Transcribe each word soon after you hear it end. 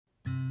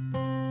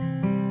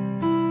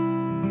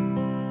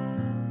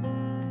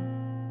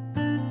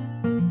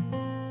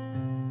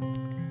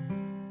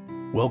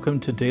Welcome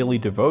to Daily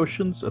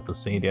Devotions at the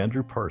St.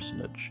 Andrew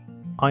Parsonage.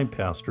 I'm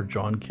Pastor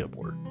John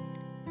Kibler.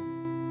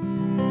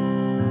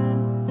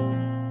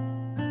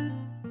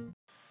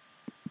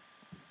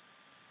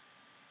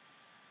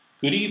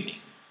 Good evening.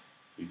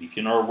 We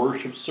begin our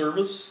worship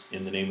service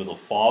in the name of the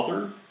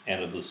Father,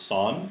 and of the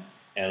Son,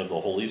 and of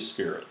the Holy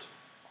Spirit.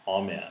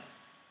 Amen.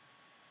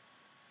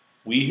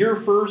 We hear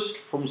first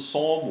from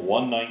Psalm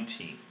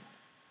 119.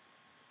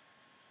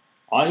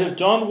 I have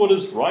done what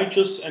is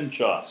righteous and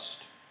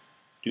just.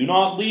 Do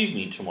not leave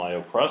me to my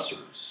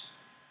oppressors.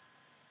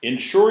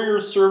 Ensure your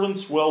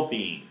servant's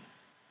well-being.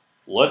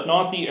 Let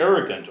not the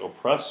arrogant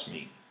oppress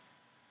me.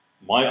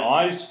 My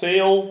eyes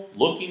fail,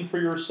 looking for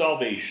your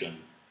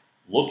salvation,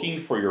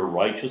 looking for your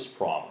righteous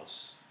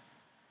promise.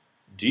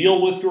 Deal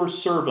with your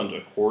servant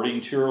according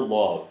to your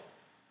love,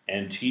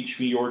 and teach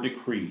me your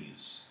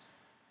decrees.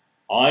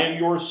 I am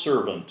your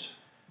servant.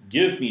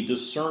 Give me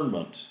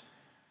discernment,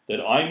 that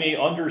I may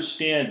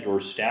understand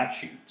your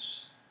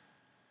statutes.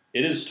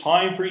 It is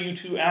time for you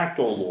to act,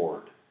 O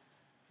Lord.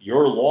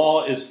 Your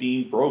law is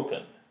being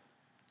broken.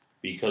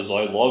 Because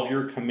I love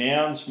your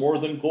commands more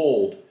than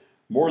gold,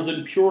 more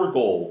than pure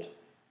gold,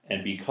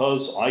 and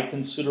because I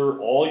consider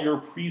all your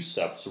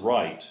precepts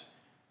right,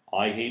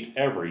 I hate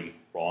every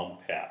wrong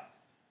path.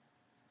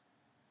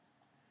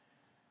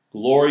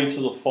 Glory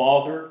to the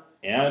Father,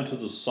 and to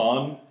the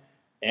Son,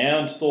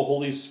 and to the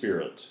Holy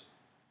Spirit,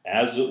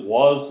 as it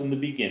was in the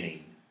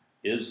beginning,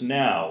 is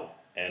now,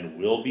 and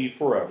will be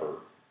forever.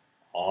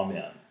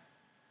 Amen.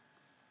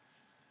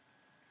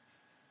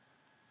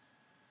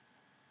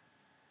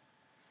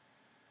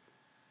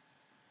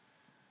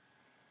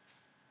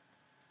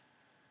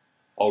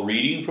 A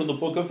reading from the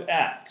book of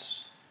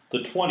Acts, the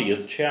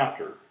 20th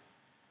chapter,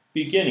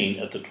 beginning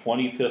at the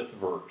 25th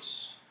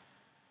verse.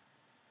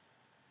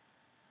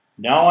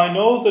 Now I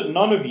know that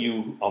none of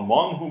you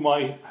among whom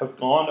I have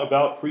gone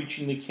about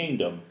preaching the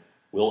kingdom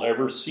will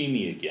ever see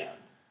me again.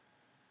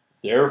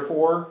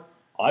 Therefore,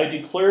 I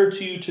declare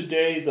to you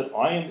today that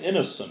I am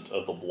innocent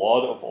of the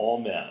blood of all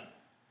men.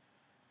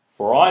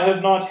 For I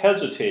have not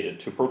hesitated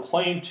to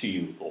proclaim to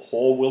you the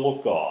whole will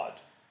of God.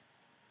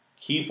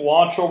 Keep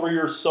watch over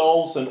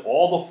yourselves and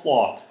all the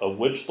flock of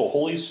which the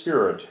Holy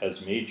Spirit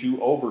has made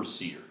you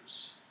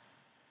overseers.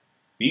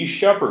 Be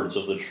shepherds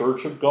of the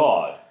church of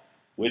God,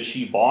 which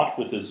he bought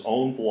with his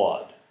own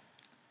blood.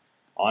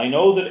 I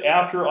know that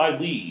after I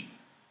leave,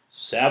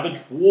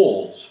 savage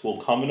wolves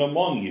will come in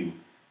among you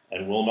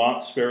and will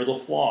not spare the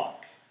flock.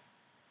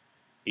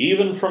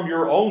 Even from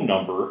your own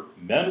number,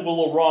 men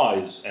will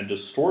arise and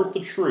distort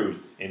the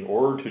truth in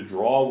order to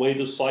draw away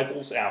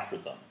disciples after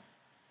them.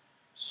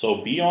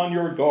 So be on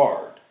your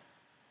guard.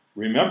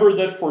 Remember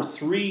that for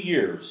 3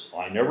 years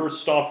I never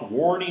stopped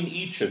warning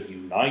each of you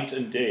night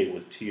and day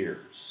with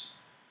tears.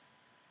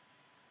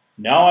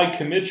 Now I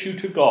commit you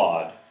to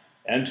God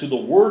and to the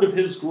word of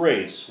his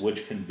grace,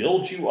 which can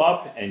build you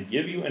up and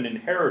give you an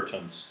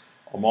inheritance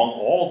among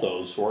all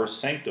those who are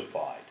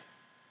sanctified.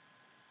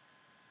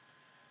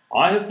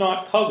 I have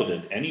not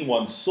coveted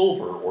anyone's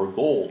silver or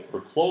gold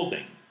or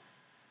clothing.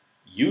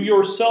 You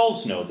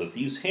yourselves know that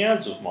these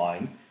hands of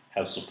mine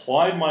have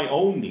supplied my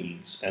own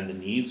needs and the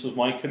needs of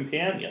my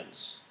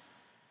companions.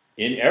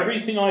 In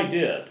everything I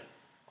did,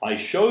 I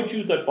showed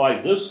you that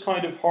by this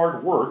kind of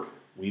hard work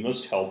we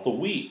must help the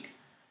weak,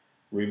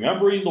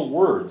 remembering the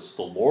words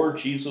the Lord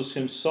Jesus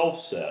himself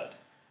said,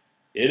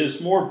 "It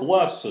is more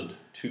blessed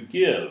to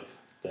give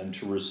than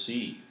to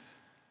receive."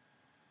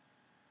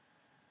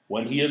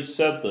 When he had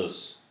said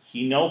this,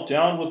 he knelt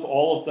down with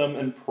all of them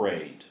and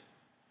prayed.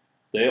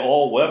 They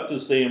all wept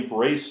as they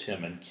embraced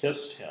him and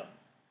kissed him.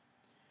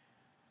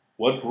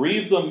 What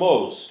grieved them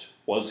most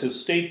was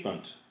his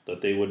statement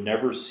that they would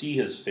never see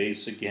his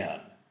face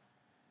again.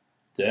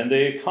 Then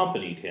they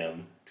accompanied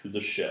him to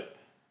the ship.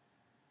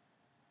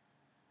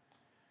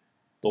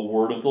 The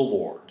word of the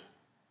Lord.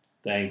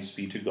 Thanks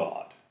be to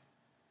God.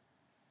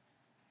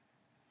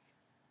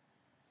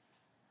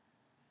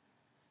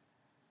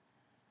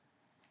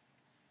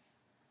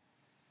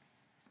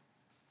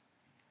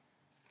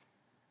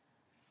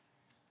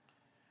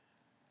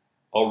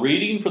 A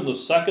reading from the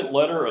second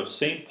letter of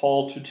St.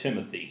 Paul to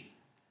Timothy,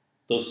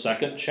 the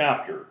 2nd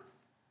chapter,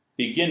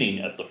 beginning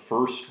at the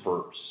 1st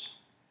verse.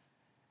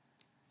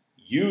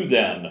 You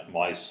then,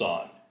 my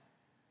son,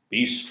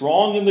 be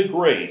strong in the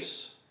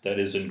grace that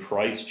is in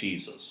Christ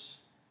Jesus.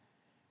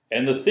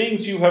 And the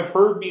things you have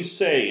heard me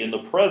say in the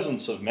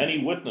presence of many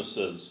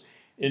witnesses,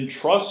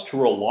 entrust to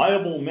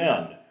reliable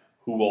men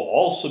who will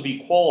also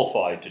be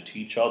qualified to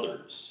teach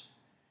others.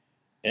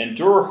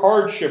 Endure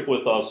hardship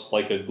with us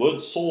like a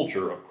good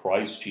soldier of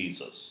Christ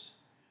Jesus.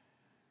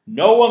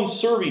 No one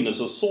serving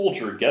as a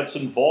soldier gets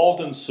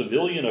involved in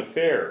civilian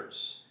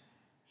affairs.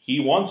 He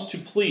wants to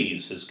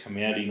please his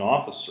commanding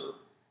officer.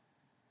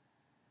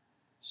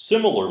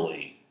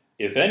 Similarly,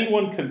 if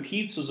anyone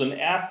competes as an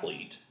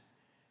athlete,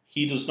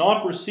 he does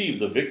not receive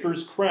the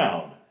victor's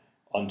crown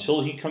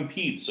until he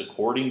competes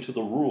according to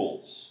the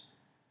rules.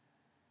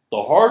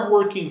 The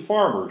hard-working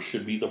farmer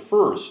should be the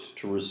first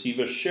to receive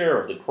a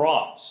share of the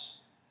crops.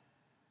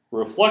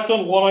 Reflect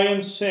on what I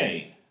am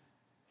saying,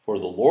 for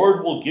the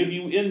Lord will give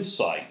you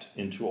insight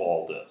into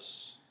all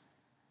this.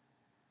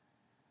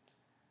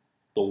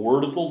 The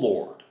word of the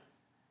Lord.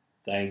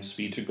 Thanks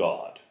be to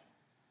God.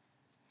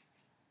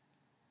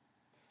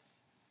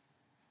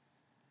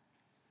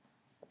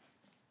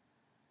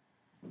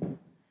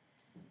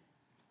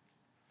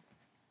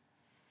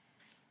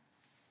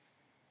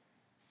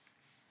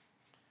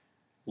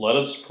 Let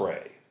us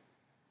pray.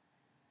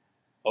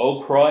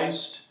 O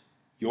Christ,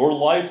 your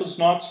life is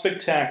not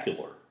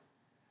spectacular.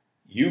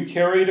 You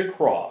carried a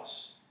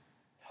cross.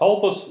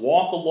 Help us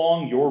walk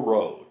along your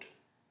road.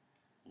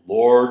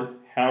 Lord,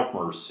 have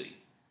mercy.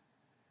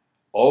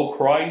 O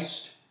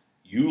Christ,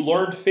 you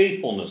learned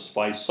faithfulness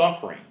by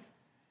suffering.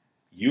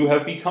 You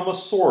have become a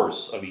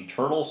source of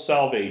eternal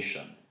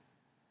salvation.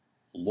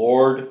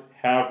 Lord,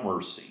 have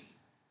mercy.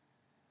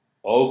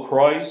 O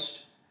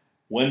Christ,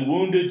 when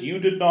wounded you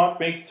did not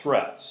make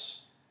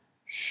threats.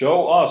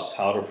 Show us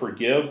how to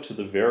forgive to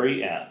the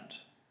very end.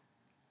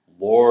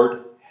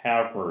 Lord,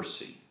 have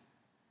mercy.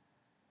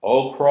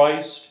 O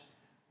Christ,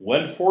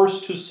 when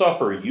forced to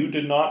suffer you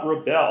did not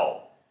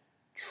rebel.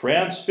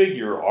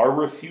 Transfigure our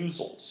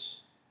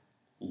refusals.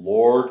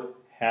 Lord,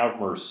 have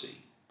mercy.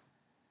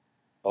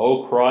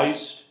 O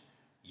Christ,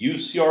 you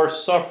see our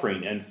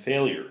suffering and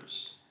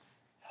failures.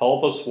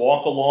 Help us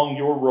walk along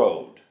your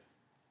road.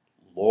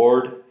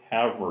 Lord,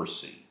 have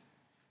mercy.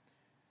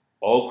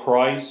 O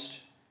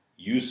Christ,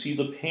 you see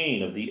the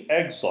pain of the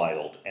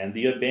exiled and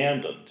the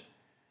abandoned.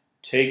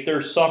 Take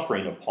their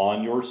suffering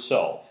upon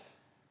yourself.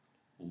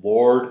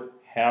 Lord,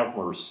 have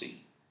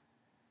mercy.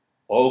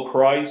 O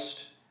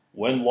Christ,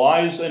 when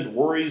lies and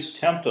worries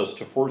tempt us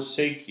to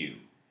forsake you,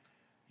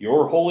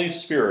 your Holy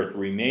Spirit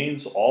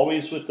remains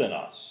always within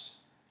us.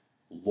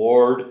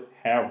 Lord,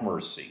 have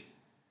mercy.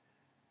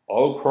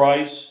 O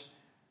Christ,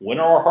 when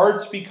our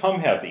hearts become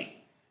heavy,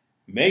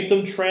 make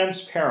them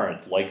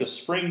transparent like a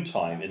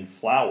springtime in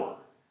flower.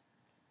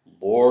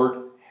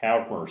 Lord,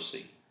 have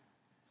mercy.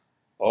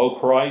 O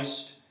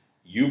Christ,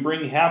 you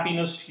bring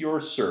happiness to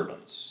your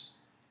servants.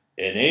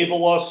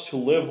 Enable us to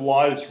live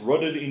lives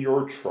rooted in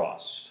your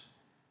trust.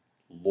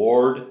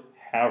 Lord,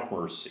 have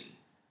mercy.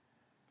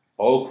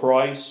 O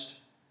Christ,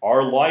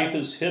 our life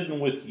is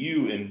hidden with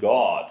you in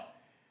God.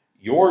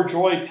 Your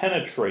joy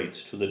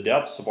penetrates to the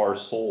depths of our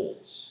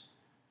souls.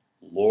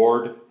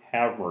 Lord,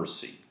 have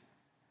mercy.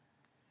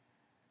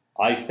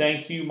 I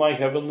thank you, my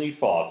heavenly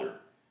Father,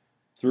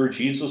 through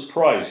Jesus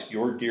Christ,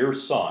 your dear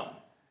Son,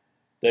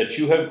 that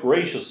you have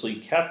graciously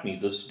kept me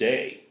this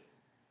day.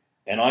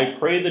 And I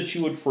pray that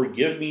you would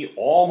forgive me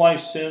all my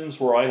sins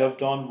where I have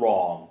done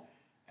wrong,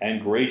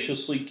 and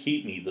graciously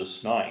keep me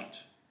this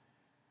night.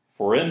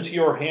 For into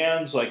your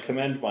hands I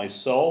commend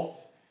myself,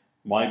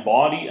 my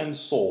body and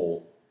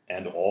soul,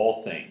 and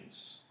all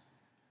things.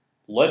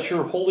 Let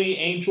your holy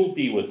angel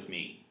be with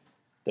me,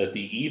 that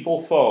the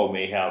evil foe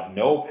may have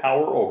no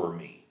power over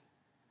me.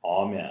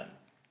 Amen.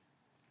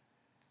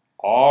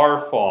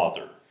 Our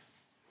Father,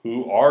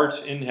 who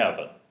art in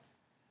heaven,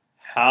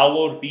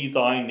 hallowed be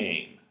thy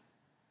name.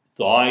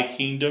 Thy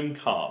kingdom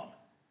come,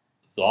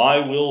 thy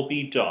will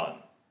be done,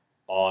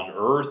 on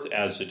earth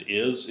as it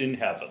is in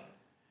heaven.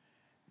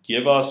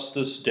 Give us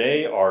this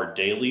day our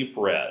daily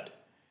bread,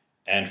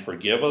 and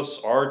forgive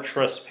us our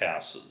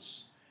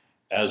trespasses,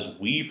 as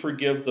we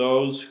forgive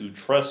those who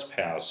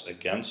trespass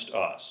against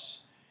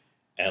us.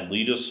 And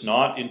lead us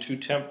not into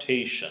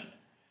temptation,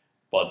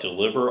 but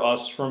deliver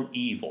us from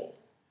evil.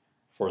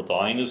 For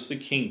thine is the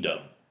kingdom,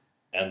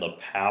 and the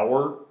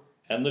power,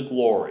 and the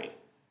glory,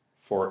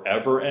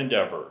 forever and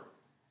ever.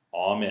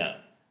 Amen.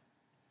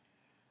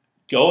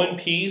 Go in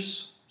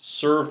peace,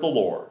 serve the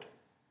Lord.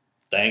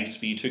 Thanks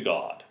be to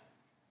God.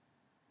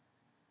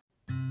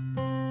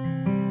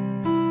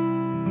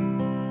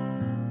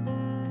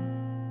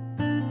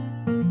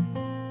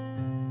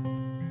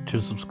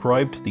 To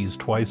subscribe to these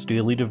twice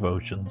daily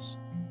devotions,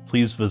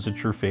 please visit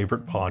your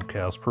favorite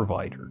podcast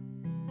provider.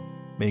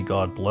 May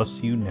God bless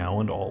you now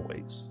and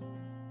always.